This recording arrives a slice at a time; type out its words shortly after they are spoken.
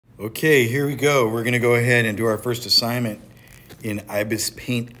Okay, here we go. We're going to go ahead and do our first assignment in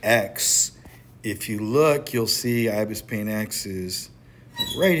Ibispaintx. If you look, you'll see Ibispaintx is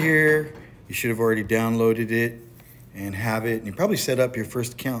right here. You should have already downloaded it and have it. And you probably set up your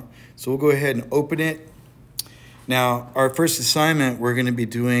first account. So we'll go ahead and open it. Now, our first assignment, we're going to be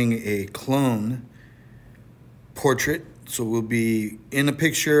doing a clone portrait. So we'll be in a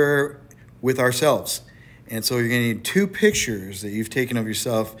picture with ourselves. And so you're going to need two pictures that you've taken of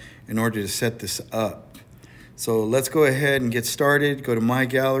yourself in order to set this up. So let's go ahead and get started. Go to My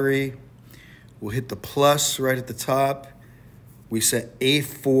Gallery. We'll hit the plus right at the top. We set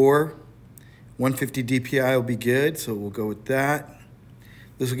A4. 150 DPI will be good, so we'll go with that.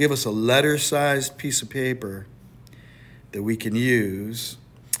 This will give us a letter-sized piece of paper that we can use.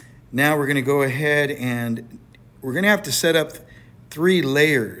 Now we're going to go ahead and we're going to have to set up 3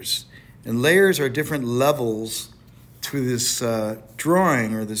 layers. And layers are different levels to this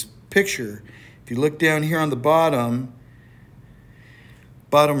drawing or this picture. If you look down here on the bottom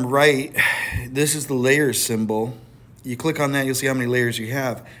right, this is the layer symbol. You click on that, you'll see how many layers you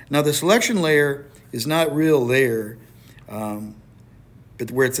have. Now the selection layer is not real layer,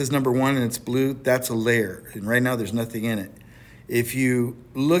 but where it says number 1 and it's blue, that's a layer. And right now there's nothing in it. If you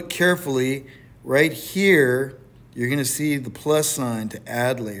look carefully, right here, you're gonna see the plus sign to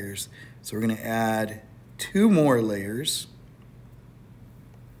add layers. So we're going to add 2 more layers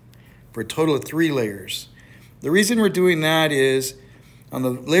for a total of 3 layers. The reason we're doing that is on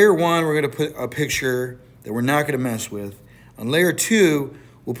the layer 1, we're going to put a picture that we're not going to mess with. On layer 2,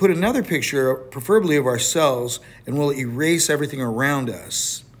 we'll put another picture, preferably of ourselves, and we'll erase everything around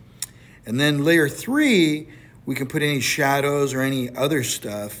us. And then layer 3, we can put any shadows or any other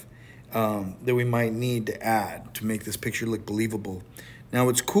stuff that we might need to add to make this picture look believable. Now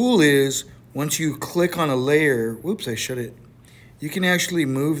what's cool is once you click on a layer, whoops, I shut it. You can actually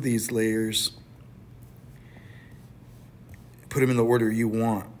move these layers, put them in the order you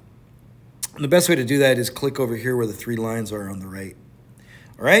want. And the best way to do that is click over here where the 3 lines are on the right.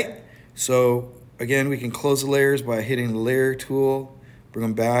 All right, so again, we can close the layers by hitting the layer tool, bring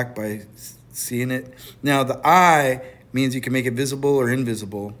them back by seeing it. Now the eye means you can make it visible or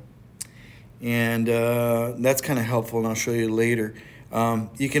invisible. And that's kind of helpful, and I'll show you later.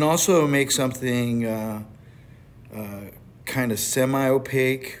 You can also make something kind of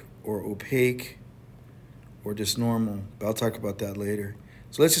semi-opaque or opaque or just normal, but I'll talk about that later.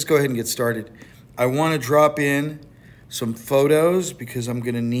 So let's just go ahead and get started. I want to drop in some photos because I'm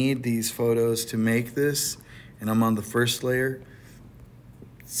going to need these photos to make this, and I'm on the first layer.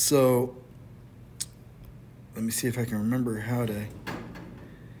 So let me see if I can remember how to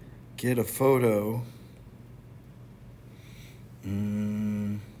get a photo.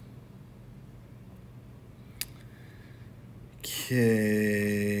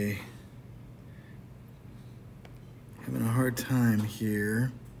 Okay. Having a hard time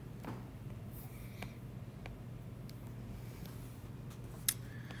here.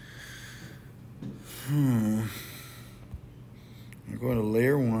 I'm going to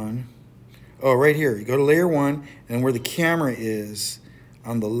layer 1. Oh, right here. You go to layer 1, and where the camera is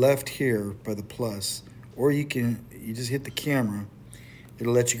on the left here by the plus, or you just hit the camera.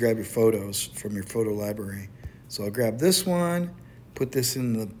 It'll let you grab your photos from your photo library. So I'll grab this one, put this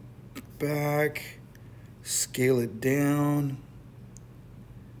in the back, scale it down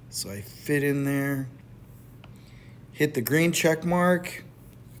so I fit in there. Hit the green check mark,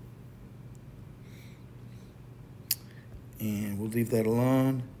 and we'll leave that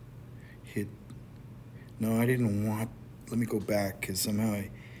alone. No, I didn't want, let me go back because somehow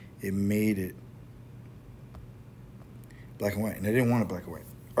it made it black and white, and I didn't want it black and white.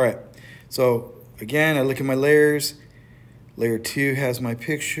 All right, so again, I look at my layers. Layer 2 has my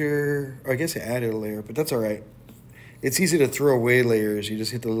picture. I guess I added a layer, but that's all right. It's easy to throw away layers. You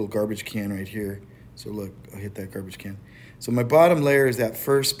just hit the little garbage can right here. So look, I'll hit that garbage can. So my bottom layer is that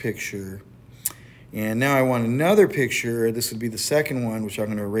first picture. And now I want another picture. This would be the second one, which I'm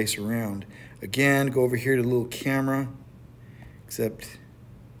going to erase around. Again, go over here to the little camera, and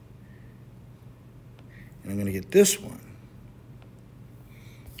I'm going to get this one.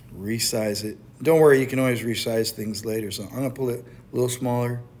 Resize it. Don't worry, you can always resize things later. So I'm going to pull it a little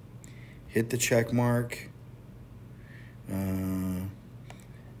smaller, hit the check mark. No,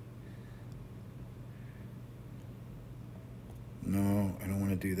 I don't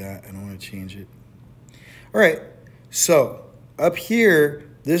want to do that. I don't want to change it. All right, so up here,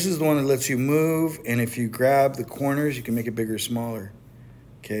 this is the one that lets you move, and if you grab the corners, you can make it bigger or smaller,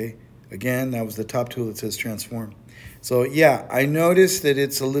 okay? Again, that was the top tool that says transform. So yeah, I noticed that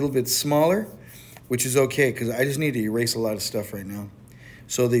it's a little bit smaller, which is okay because I just need to erase a lot of stuff right now.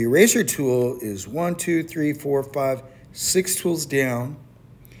 So the eraser tool is 1, 2, 3, 4, 5, 6 tools down.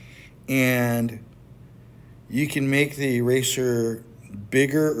 And you can make the eraser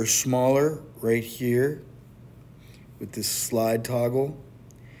bigger or smaller right here with this slide toggle.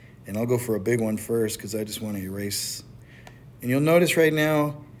 And I'll go for a big one first because I just want to erase. And you'll notice right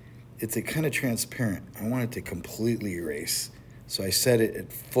now, it's a kind of transparent. I want it to completely erase. So I set it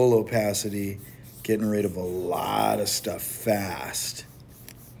at full opacity, getting rid of a lot of stuff fast.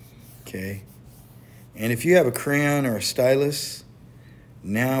 Okay. And if you have a crayon or a stylus,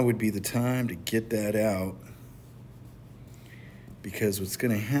 now would be the time to get that out, because what's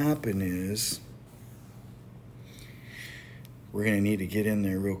going to happen is we're going to need to get in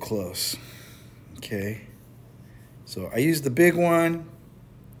there real close. Okay. So I use the big one.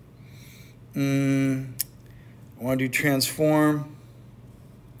 I want to do transform,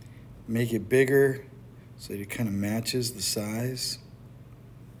 make it bigger so that it kind of matches the size.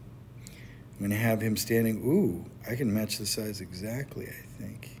 I'm going to have him standing. Ooh, I can match the size exactly, I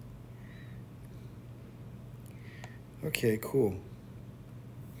think. Okay, cool.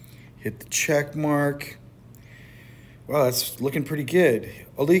 Hit the check mark. Wow, that's looking pretty good.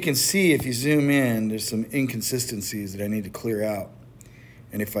 Although you can see if you zoom in, there's some inconsistencies that I need to clear out.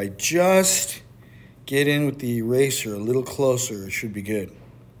 And if I just get in with the eraser a little closer, it should be good.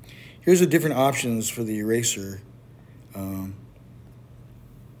 Here's the different options for the eraser.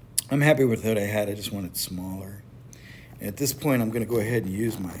 I'm happy with what I had. I just want it smaller. And at this point, I'm going to go ahead and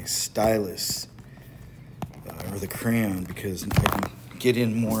use my stylus or the crayon because I can get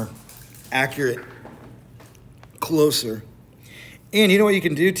in more accurate, closer. And you know what you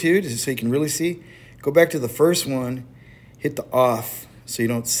can do too, just so you can really see? Go back to the first one, hit the off so you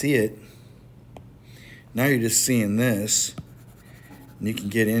don't see it. Now you're just seeing this. And you can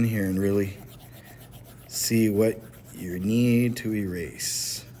get in here and really see what you need to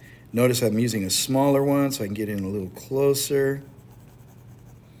erase. Notice I'm using a smaller one so I can get in a little closer.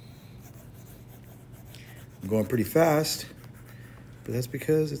 I'm going pretty fast, but that's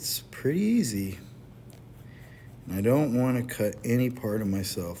because it's pretty easy. And I don't want to cut any part of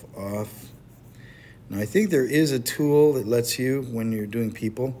myself off. Now I think there is a tool that lets you, when you're doing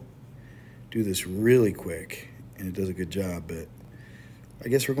people, do this really quick, and it does a good job, but I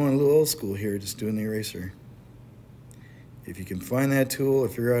guess we're going a little old school here, just doing the eraser. If you can find that tool or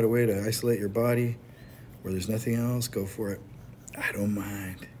figure out a way to isolate your body where there's nothing else, go for it. I don't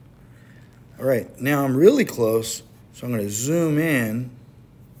mind. All right, now I'm really close, so I'm going to zoom in,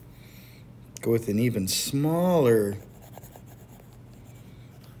 go with an even smaller,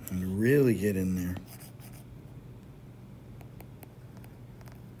 and really get in there.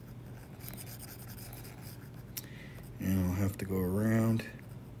 And I'll have to go around.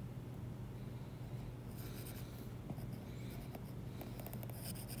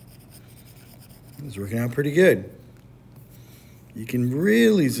 It's working out pretty good. You can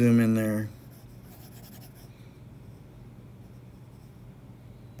really zoom in there.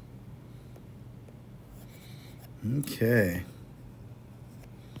 Okay.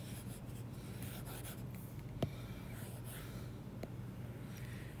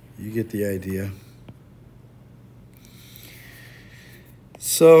 You get the idea.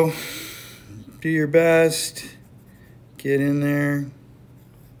 So, do your best. Get in there.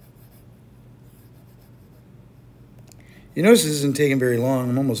 You notice this isn't taking very long.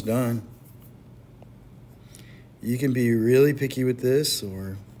 I'm almost done. You can be really picky with this,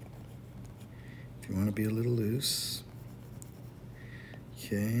 or if you want to be a little loose.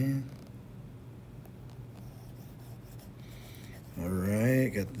 Okay. All right,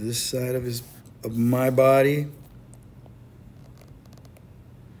 got this side of my body.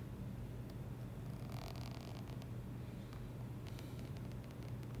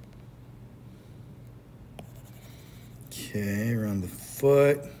 Okay, around the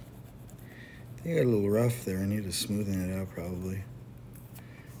foot. I think I got a little rough there. I need to smoothen it out probably,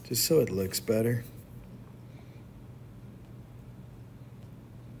 just so it looks better.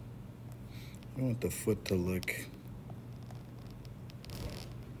 I don't want the foot to look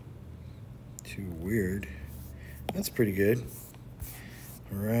too weird. That's pretty good.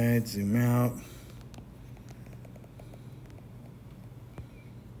 All right, zoom out.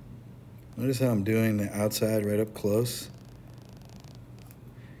 Notice how I'm doing the outside right up close,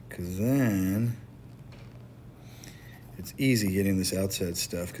 because then it's easy getting this outside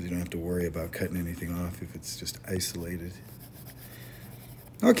stuff because you don't have to worry about cutting anything off if it's just isolated.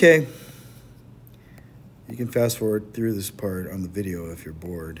 Okay. You can fast forward through this part on the video if you're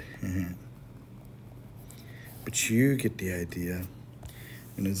bored. But you get the idea.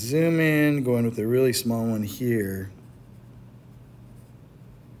 I'm gonna zoom in, going with a really small one here.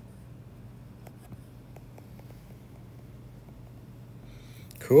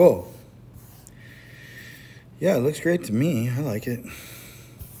 Cool. Yeah, it looks great to me. I like it.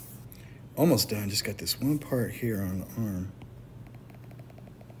 Almost done. Just got this one part here on the arm.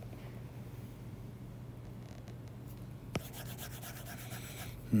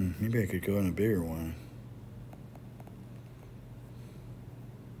 Maybe I could go on a bigger one.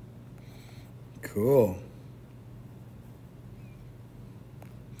 Cool.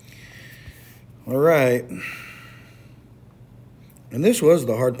 All right. And this was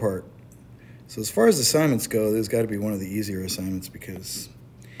the hard part. So as far as assignments go, there's got to be one of the easier assignments because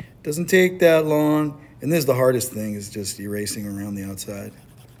it doesn't take that long. And this is the hardest thing, is just erasing around the outside.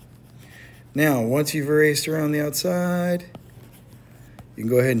 Now, once you've erased around the outside, you can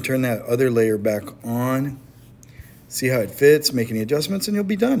go ahead and turn that other layer back on. See how it fits, make any adjustments, and you'll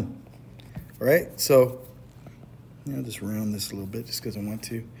be done. All right, so I'll just round this a little bit just because I want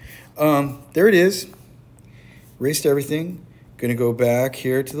to. There it is. Erased everything. Gonna go back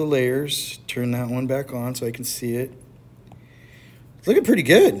here to the layers, turn that one back on so I can see it. It's looking pretty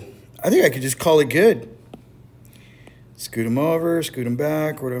good. I think I could just call it good. Scoot them over, scoot them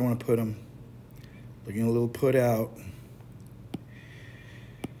back. Where do I want to put them? Looking a little put out.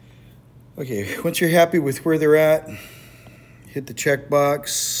 Okay, once you're happy with where they're at, hit the check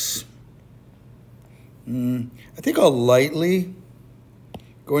box. I think I'll lightly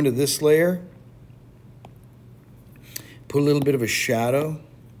go into this layer. Put a little bit of a shadow.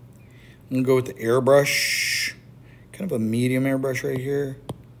 I'm gonna go with the airbrush, kind of a medium airbrush right here.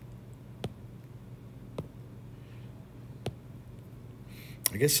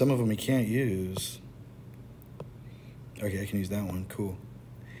 I guess some of them you can't use. Okay, I can use that one, cool.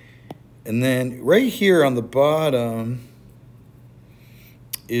 And then right here on the bottom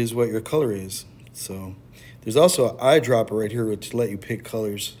is what your color is. So there's also an eyedropper right here which let you pick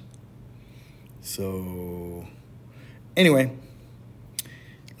colors. So anyway,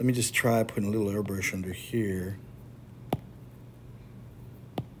 let me just try putting a little airbrush under here.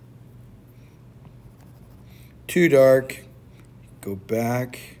 Too dark. Go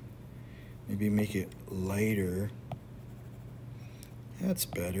back. Maybe make it lighter. That's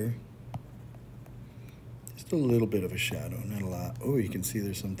better. Just a little bit of a shadow, not a lot. Oh, you can see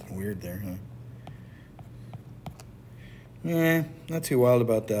there's something weird there, huh? Not too wild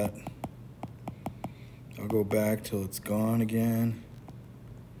about that. I'll go back till it's gone again.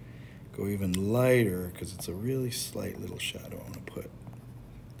 Go even lighter because it's a really slight little shadow I'm gonna put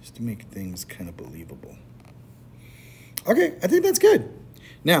just to make things kind of believable. Okay, I think that's good.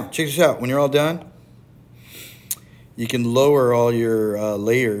 Now, check this out. When you're all done, you can lower all your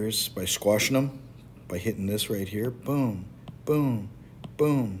layers by squashing them, by hitting this right here. Boom, boom,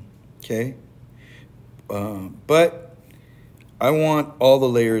 boom, okay? But I want all the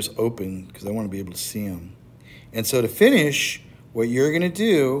layers open because I want to be able to see them. And so to finish, what you're gonna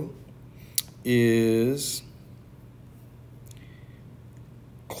do is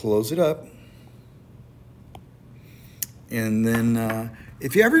close it up. And then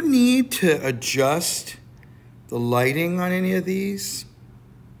if you ever need to adjust the lighting on any of these,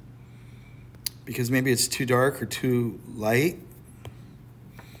 because maybe it's too dark or too light,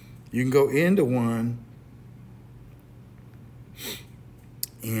 you can go into one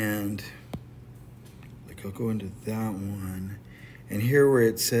and like I'll go into that one, and here where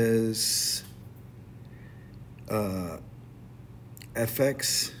it says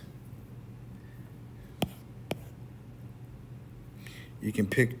FX, you can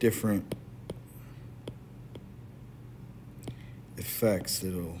pick different effects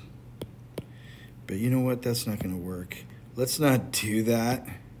that'll, but you know what, that's not gonna work. Let's not do that.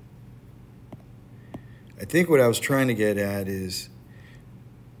 I think what I was trying to get at is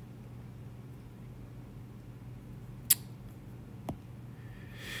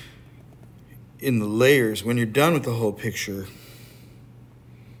in the layers, when you're done with the whole picture,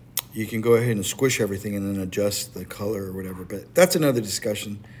 you can go ahead and squish everything and then adjust the color or whatever, but that's another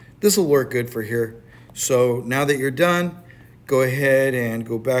discussion. This will work good for here. So now that you're done, go ahead and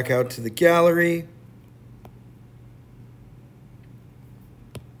go back out to the gallery.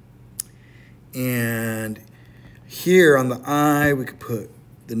 And here on the eye, we could put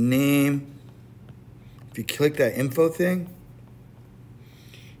the name. If you click that info thing,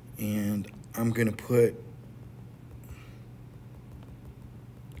 and I'm gonna put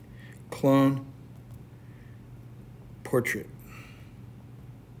clone portrait,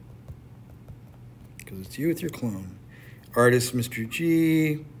 because it's you with your clone. Artist Mr.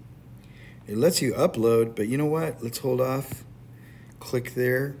 G. It lets you upload, but you know what? Let's hold off. Click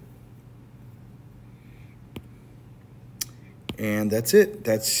there. And that's it.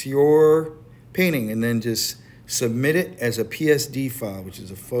 That's your painting. And then just submit it as a PSD file, which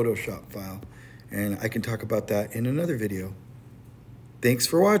is a Photoshop file. And I can talk about that in another video. Thanks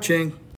for watching.